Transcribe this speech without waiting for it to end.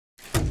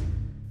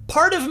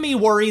Part of me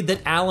worried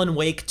that Alan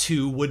Wake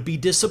 2 would be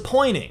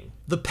disappointing.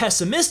 The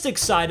pessimistic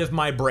side of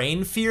my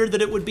brain feared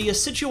that it would be a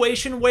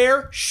situation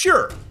where,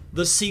 sure,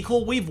 the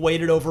sequel we've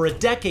waited over a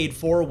decade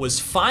for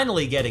was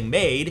finally getting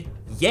made,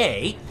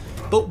 yay,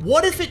 but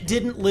what if it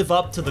didn't live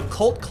up to the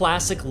cult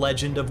classic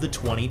legend of the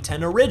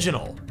 2010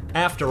 original?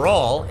 After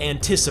all,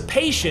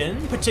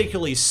 anticipation,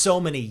 particularly so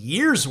many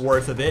years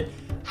worth of it,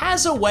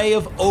 has a way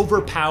of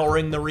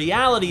overpowering the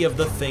reality of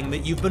the thing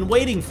that you've been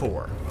waiting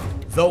for.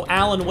 Though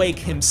Alan Wake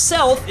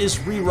himself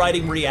is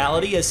rewriting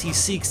reality as he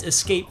seeks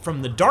escape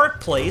from the dark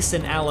place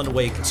in Alan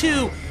Wake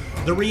 2,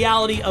 the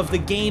reality of the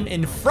game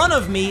in front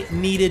of me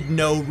needed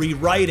no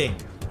rewriting.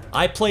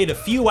 I played a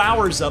few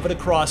hours of it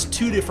across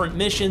 2 different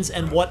missions,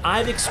 and what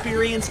I've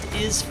experienced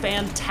is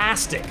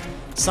fantastic,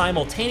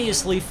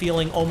 simultaneously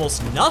feeling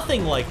almost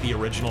nothing like the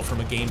original from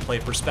a gameplay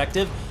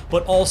perspective,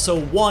 but also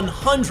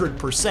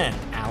 100%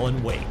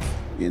 Alan Wake.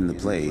 In the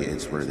play,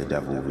 it's where the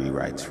devil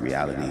rewrites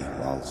reality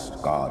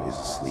whilst God is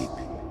asleep.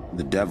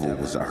 The devil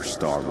was our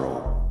star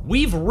role.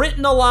 We've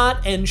written a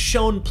lot and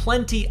shown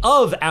plenty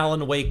of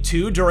Alan Wake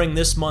 2 during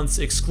this month's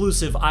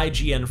exclusive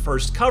IGN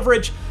First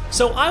coverage,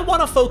 so I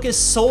want to focus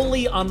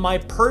solely on my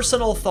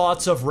personal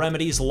thoughts of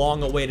Remedy's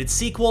long-awaited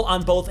sequel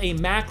on both a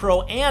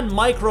macro and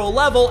micro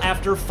level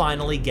after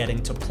finally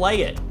getting to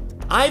play it.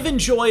 I've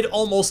enjoyed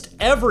almost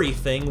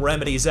everything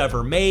Remedy's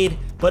ever made,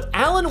 but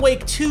Alan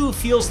Wake 2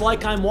 feels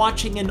like I'm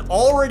watching an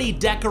already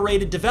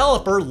decorated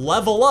developer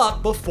level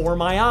up before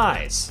my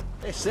eyes.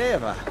 They say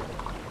if a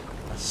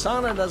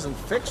sauna doesn't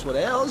fix what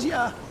ails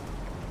ya,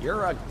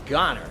 you're a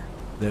goner.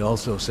 They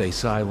also say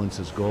silence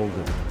is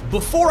golden.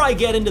 Before I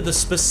get into the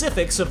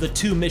specifics of the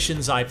 2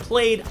 missions I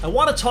played, I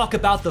want to talk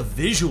about the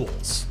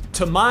visuals.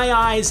 To my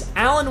eyes,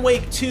 Alan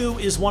Wake 2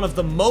 is one of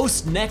the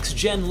most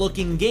next-gen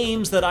looking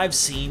games that I've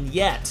seen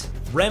yet.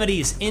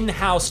 Remedy's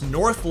in-house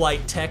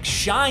Northlight tech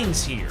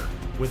shines here,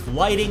 with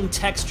lighting,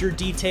 texture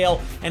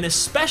detail, and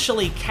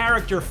especially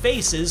character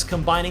faces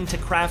combining to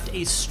craft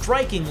a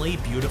strikingly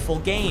beautiful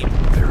game.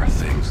 There are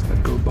things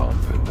that go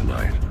bump in the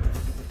night.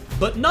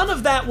 But none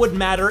of that would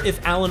matter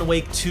if Alan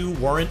Wake 2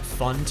 weren't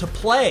fun to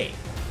play.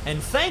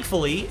 And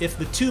thankfully, if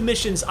the 2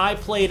 missions I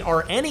played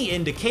are any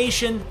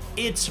indication,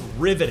 it's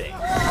riveting.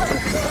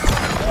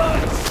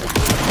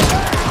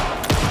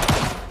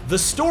 The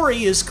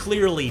story is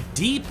clearly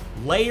deep,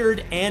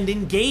 layered, and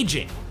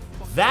engaging.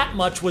 That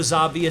much was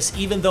obvious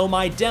even though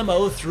my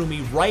demo threw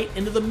me right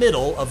into the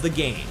middle of the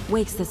game.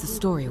 Wake says the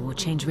story will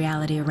change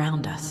reality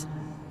around us.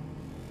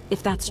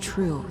 If that's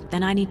true,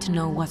 then I need to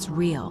know what's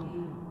real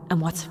and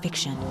what's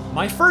fiction.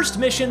 My first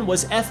mission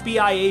was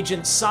FBI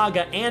agent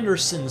Saga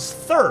Anderson's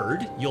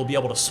third. You'll be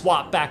able to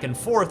swap back and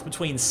forth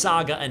between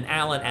Saga and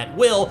Alan at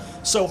will,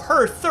 so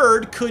her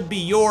third could be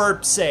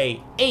your,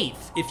 say,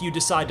 8th if you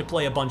decide to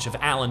play a bunch of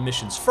Alan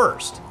missions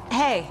first.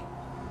 Hey,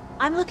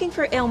 I'm looking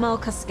for Ilmo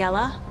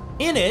Cascella.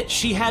 In it,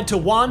 she had to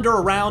wander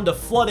around a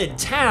flooded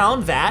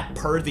town that,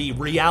 per the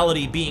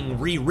reality being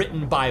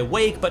rewritten by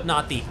Wake but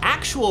not the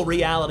actual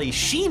reality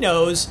she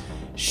knows,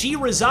 she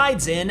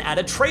resides in at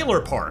a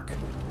trailer park.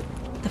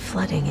 The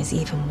flooding is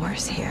even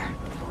worse here.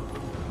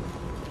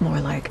 More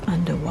like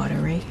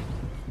underwatery.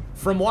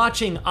 From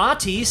watching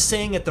Ahti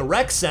sing at the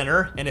rec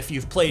center, and if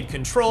you've played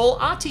Control,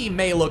 Ahti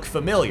may look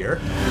familiar,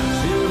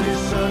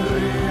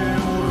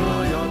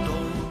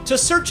 to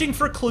searching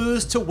for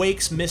clues to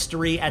Wake's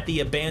mystery at the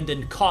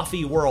abandoned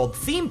Coffee World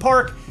theme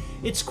park,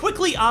 it's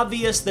quickly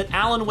obvious that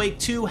Alan Wake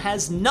 2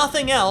 has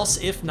nothing else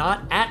if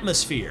not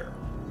atmosphere.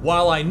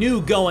 While I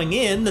knew going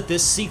in that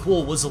this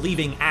sequel was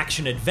leaving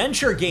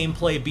action-adventure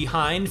gameplay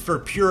behind for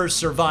pure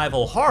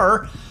survival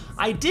horror,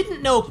 I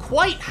didn't know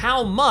quite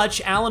how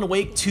much Alan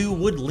Wake 2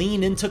 would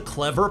lean into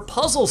clever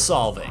puzzle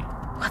solving.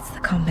 What's the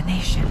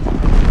combination?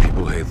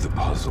 People hate the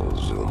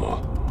puzzles, Ilma.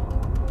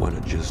 Why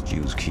not just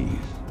use keys?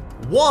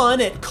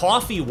 One at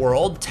Coffee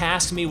World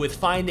tasked me with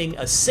finding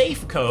a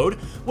safe code,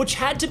 which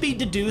had to be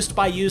deduced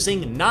by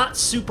using not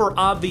super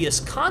obvious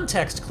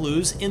context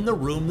clues in the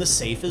room the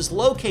safe is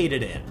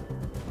located in.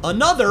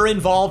 Another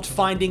involved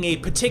finding a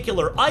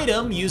particular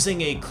item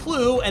using a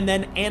clue and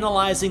then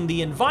analyzing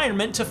the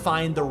environment to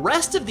find the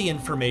rest of the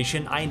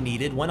information I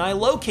needed when I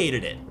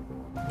located it.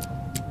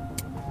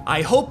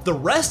 I hope the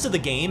rest of the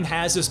game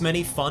has as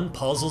many fun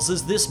puzzles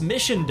as this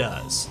mission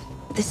does.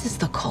 This is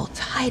the cult's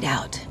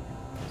hideout.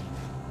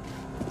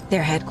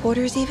 Their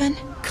headquarters, even?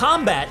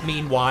 Combat,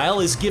 meanwhile,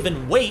 is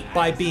given weight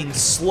by being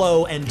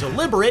slow and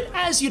deliberate,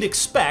 as you'd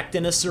expect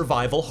in a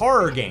survival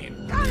horror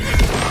game.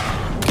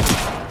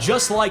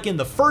 Just like in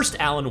the first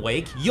Alan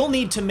Wake, you'll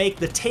need to make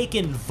the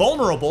Taken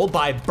vulnerable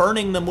by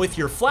burning them with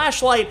your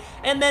flashlight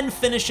and then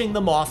finishing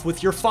them off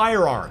with your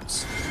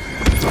firearms.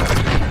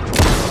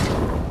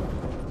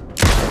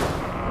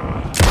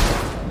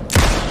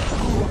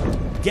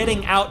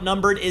 Getting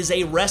outnumbered is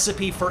a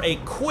recipe for a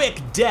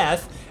quick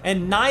death,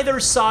 and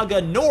neither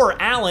Saga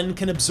nor Alan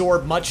can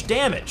absorb much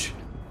damage.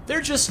 They're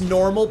just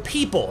normal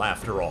people,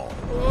 after all.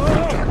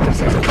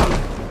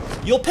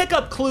 You'll pick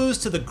up clues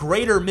to the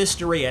greater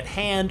mystery at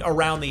hand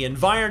around the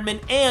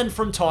environment and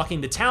from talking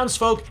to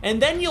townsfolk,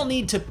 and then you'll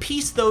need to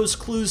piece those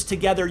clues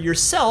together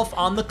yourself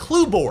on the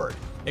clue board,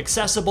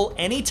 accessible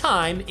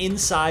anytime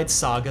inside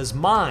Saga's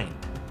mind.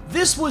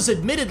 This was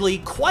admittedly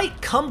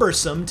quite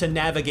cumbersome to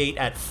navigate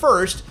at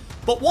first,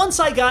 but once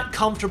I got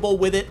comfortable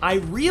with it, I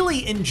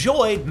really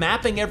enjoyed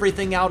mapping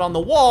everything out on the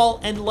wall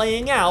and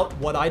laying out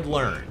what I'd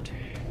learned.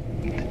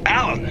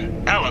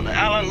 Alan,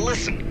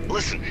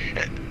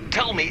 listen.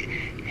 Tell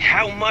me,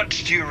 how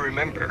much do you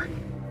remember?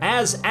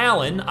 As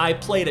Alan, I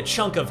played a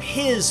chunk of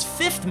his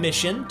 5th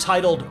mission,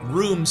 titled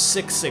Room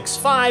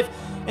 665,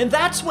 and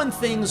that's when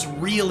things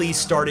really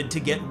started to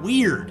get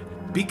weird,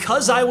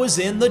 because I was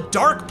in the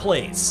dark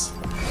place.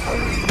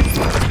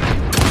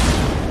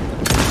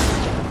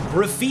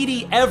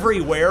 Graffiti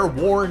everywhere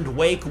warned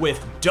Wake with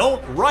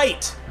 "Don't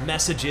write"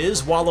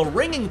 messages, while a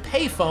ringing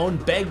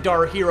payphone begged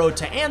our hero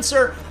to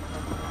answer.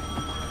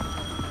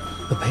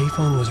 The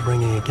payphone was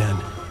ringing again.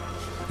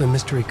 The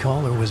mystery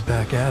caller was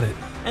back at it.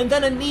 And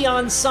then a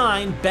neon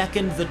sign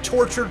beckoned the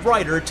tortured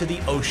writer to the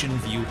Ocean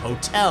View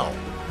Hotel.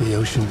 The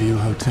Ocean View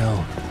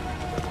Hotel.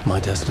 My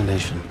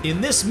destination. In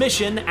this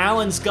mission,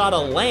 Alan's got a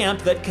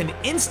lamp that can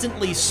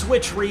instantly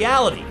switch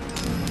reality.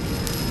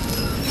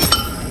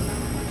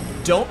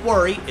 Don't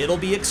worry, it'll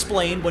be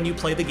explained when you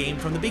play the game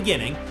from the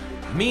beginning,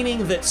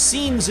 meaning that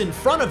scenes in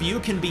front of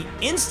you can be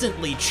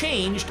instantly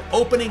changed,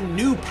 opening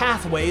new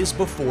pathways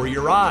before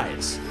your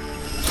eyes.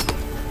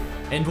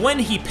 And when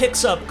he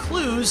picks up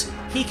clues,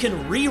 he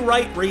can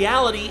rewrite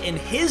reality in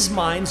his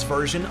mind's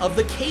version of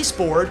the case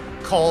board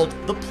called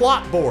the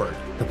plot board.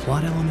 The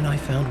plot element I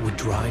found would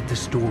drive the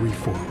story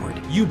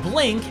forward. You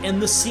blink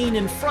and the scene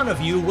in front of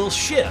you will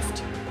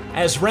shift.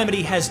 As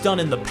Remedy has done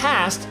in the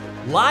past,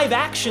 live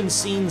action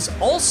scenes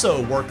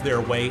also work their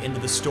way into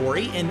the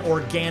story in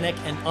organic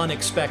and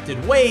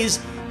unexpected ways,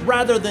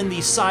 rather than the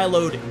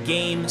siloed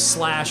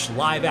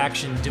game/live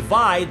action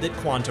divide that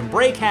Quantum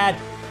Break had,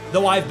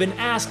 though I've been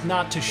asked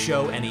not to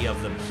show any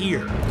of them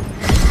here.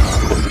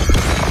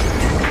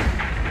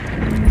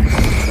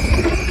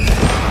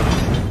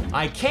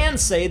 I can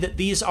say that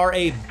these are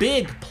a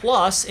big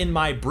plus in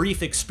my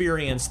brief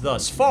experience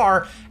thus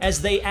far,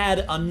 as they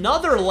add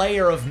another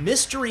layer of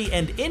mystery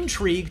and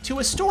intrigue to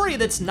a story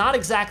that's not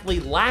exactly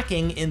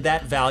lacking in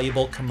that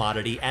valuable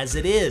commodity as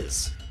it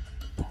is.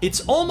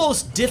 It's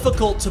almost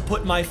difficult to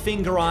put my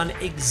finger on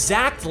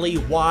exactly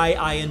why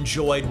I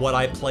enjoyed what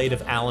I played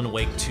of Alan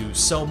Wake 2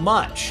 so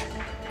much.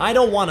 I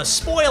don't want to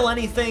spoil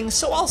anything,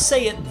 so I'll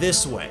say it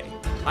this way.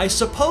 I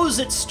suppose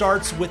it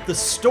starts with the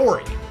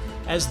story,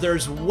 as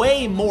there's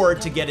way more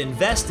to get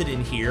invested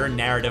in here,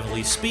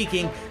 narratively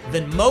speaking,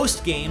 than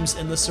most games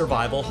in the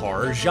survival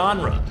horror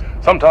genre.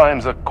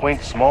 Sometimes a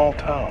quaint small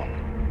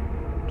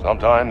town,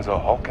 sometimes a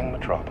hulking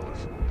metropolis.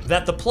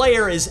 That the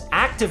player is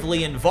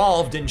actively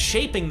involved in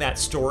shaping that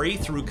story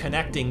through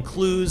connecting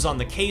clues on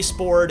the case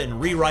board and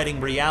rewriting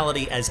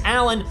reality as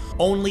Alan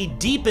only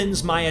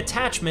deepens my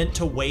attachment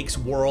to Wake's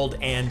world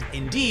and,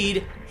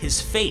 indeed, his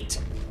fate.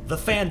 The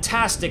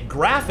fantastic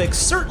graphics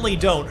certainly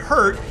don't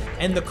hurt,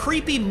 and the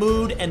creepy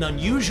mood and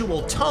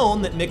unusual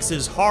tone that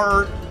mixes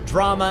horror,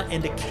 drama,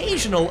 and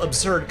occasional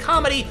absurd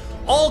comedy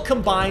all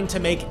combine to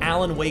make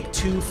Alan Wake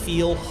 2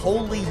 feel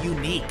wholly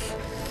unique.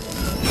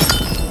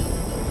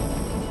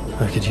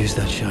 I could use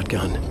that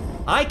shotgun.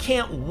 I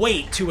can't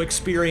wait to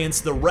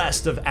experience the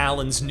rest of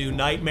Alan's new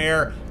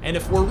nightmare, and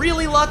if we're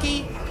really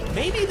lucky,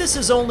 maybe this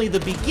is only the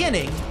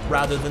beginning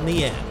rather than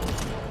the end.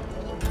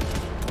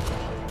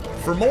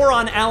 For more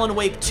on Alan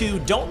Wake 2,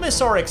 don't miss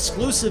our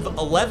exclusive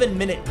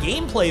 11-minute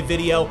gameplay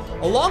video,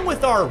 along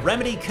with our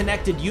Remedy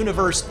Connected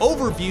Universe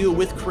overview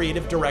with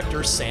creative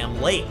director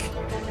Sam Lake.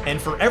 And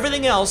for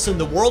everything else in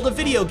the world of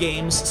video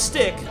games,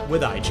 stick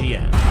with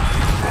IGN.